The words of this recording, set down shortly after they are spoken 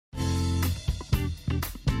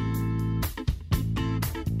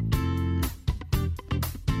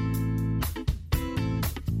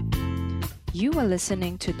You are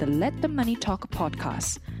listening to the Let the Money Talk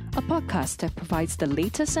podcast, a podcast that provides the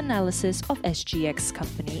latest analysis of SGX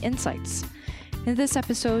company insights. In this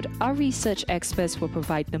episode, our research experts will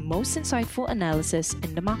provide the most insightful analysis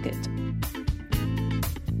in the market.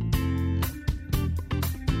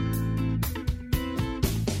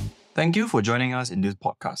 Thank you for joining us in this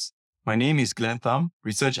podcast. My name is Glenn Thum,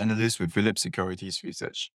 Research Analyst with Philips Securities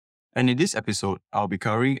Research. And in this episode, I'll be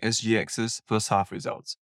covering SGX's first half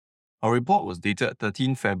results. Our report was dated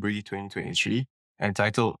 13 February 2023 and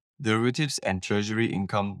titled Derivatives and Treasury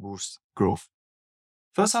Income Boosts Growth.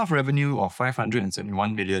 First half revenue of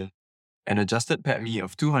 571 million and adjusted PATMI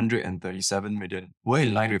of 237 million were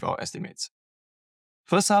in line with our estimates.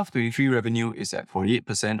 First half 23 revenue is at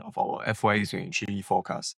 48% of our FY23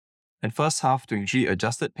 forecast, and first half 23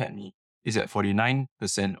 adjusted PATMI is at 49%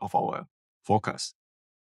 of our forecast.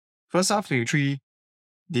 First half 23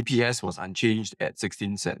 DPS was unchanged at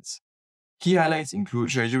 16 cents. Key highlights include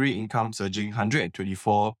treasury income surging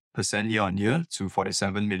 124% year-on-year to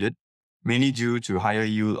 47 million, mainly due to higher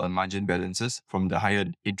yield on margin balances from the higher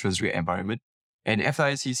interest rate environment, and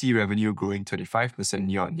FICC revenue growing 35%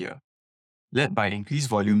 year-on-year, led by increased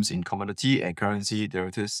volumes in commodity and currency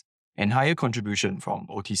derivatives and higher contribution from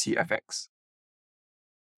OTC FX.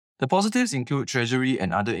 The positives include treasury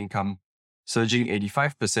and other income surging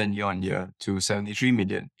 85% year-on-year to 73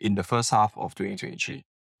 million in the first half of 2023,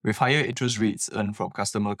 with higher interest rates earned from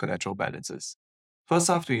customer collateral balances. First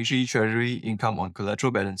half 2023 treasury income on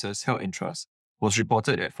collateral balances held in trust was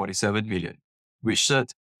reported at 47 million, which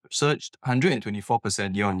surged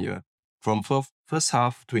 124% year-on-year from first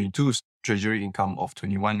half 2022's treasury income of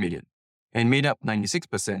 21 million, and made up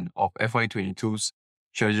 96% of FY22's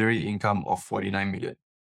treasury income of 49 million.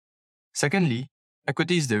 Secondly,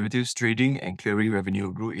 equities derivatives trading and clearing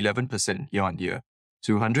revenue grew 11% year-on-year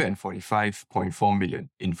to 145.4 million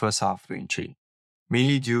in first half 23,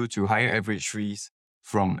 mainly due to higher average fees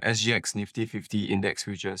from SGX Nifty 50 index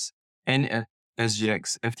futures and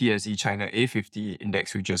SGX FTSE China A50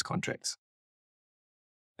 index futures contracts.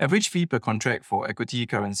 Average fee per contract for equity,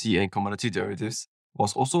 currency and commodity derivatives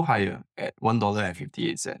was also higher at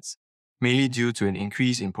 $1.58, mainly due to an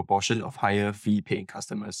increase in proportion of higher fee-paying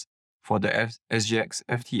customers for the SGX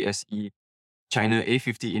FTSE China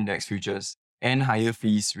A50 index futures and higher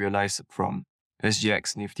fees realized from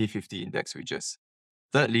SGX Nifty 50 index futures.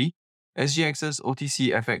 Thirdly, SGX's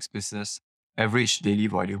OTC FX business average daily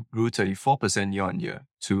volume grew 34% year-on-year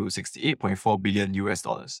to $68.4 billion,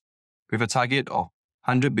 with a target of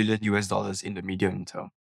 $100 billion in the medium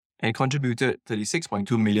term, and contributed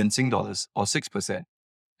 36.2 million Sing dollars or 6%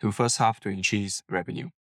 to first half 23's revenue.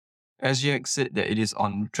 SGX said that it is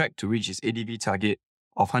on track to reach its ADV target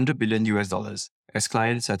of $100 billion as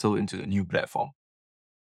clients settle into the new platform.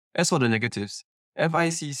 As for the negatives,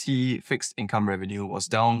 FICC fixed income revenue was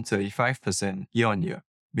down 35% year-on-year,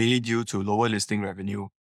 mainly due to lower listing revenue,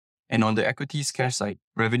 and on the equities cash side,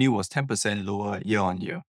 revenue was 10% lower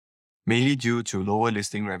year-on-year, mainly due to lower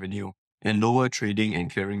listing revenue and lower trading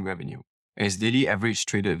and clearing revenue, as daily average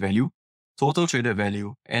traded value, total traded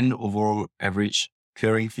value, and overall average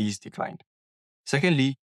clearing fees declined.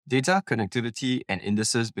 Secondly, data, connectivity, and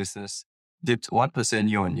indices business dipped 1%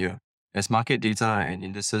 year-on-year, as market data and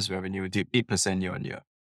indices revenue dipped 8% year-on-year,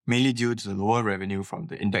 mainly due to the lower revenue from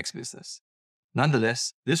the index business.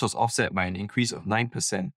 Nonetheless, this was offset by an increase of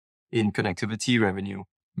 9% in connectivity revenue,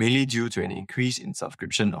 mainly due to an increase in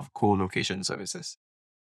subscription of co-location services.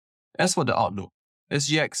 As for the outlook,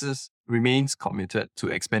 SGX remains committed to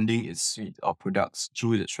expanding its suite of products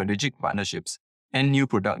through its strategic partnerships and new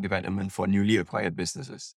product development for newly acquired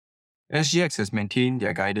businesses. SGX has maintained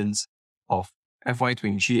their guidance of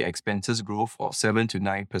FY23 expenses growth of 7 to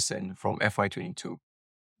 9% from FY22.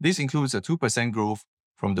 This includes a 2% growth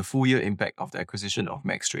from the full year impact of the acquisition of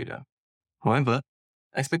MaxxTrader. However,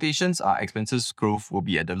 expectations are expenses growth will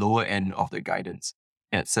be at the lower end of the guidance,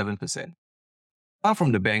 at 7%. Apart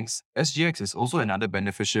from the banks, SGX is also another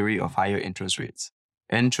beneficiary of higher interest rates,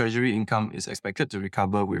 and treasury income is expected to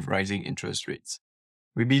recover with rising interest rates.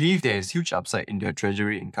 We believe there is huge upside in their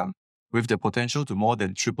treasury income, with the potential to more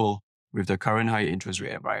than triple with the current high interest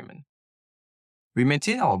rate environment. We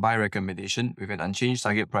maintain our buy recommendation with an unchanged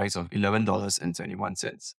target price of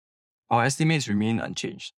 $11.71. Our estimates remain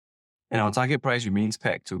unchanged, and our target price remains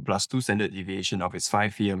pegged to +2 standard deviation of its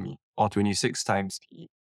 5-year mean, or 26 times PE.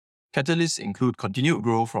 Catalysts include continued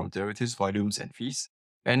growth from derivatives volumes and fees,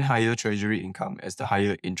 and higher treasury income as the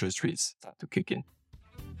higher interest rates start to kick in.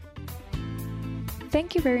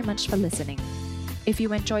 Thank you very much for listening. If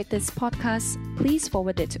you enjoyed this podcast, please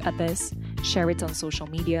forward it to others, share it on social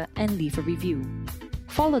media, and leave a review.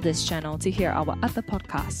 Follow this channel to hear our other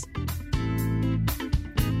podcasts.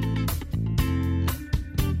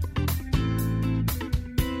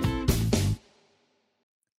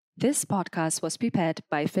 This podcast was prepared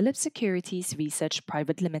by Philips Securities Research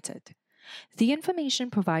Private Limited. The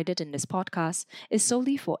information provided in this podcast is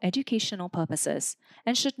solely for educational purposes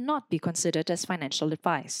and should not be considered as financial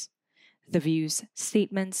advice. The views,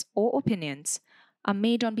 statements, or opinions are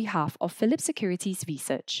made on behalf of Philips Securities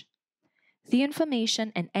Research. The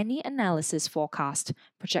information and any analysis, forecast,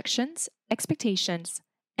 projections, expectations,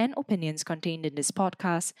 and opinions contained in this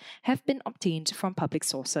podcast have been obtained from public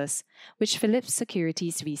sources, which Philips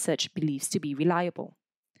Securities Research believes to be reliable.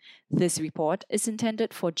 This report is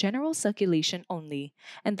intended for general circulation only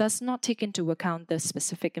and does not take into account the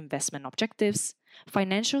specific investment objectives,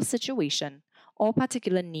 financial situation, or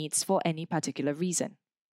particular needs for any particular reason.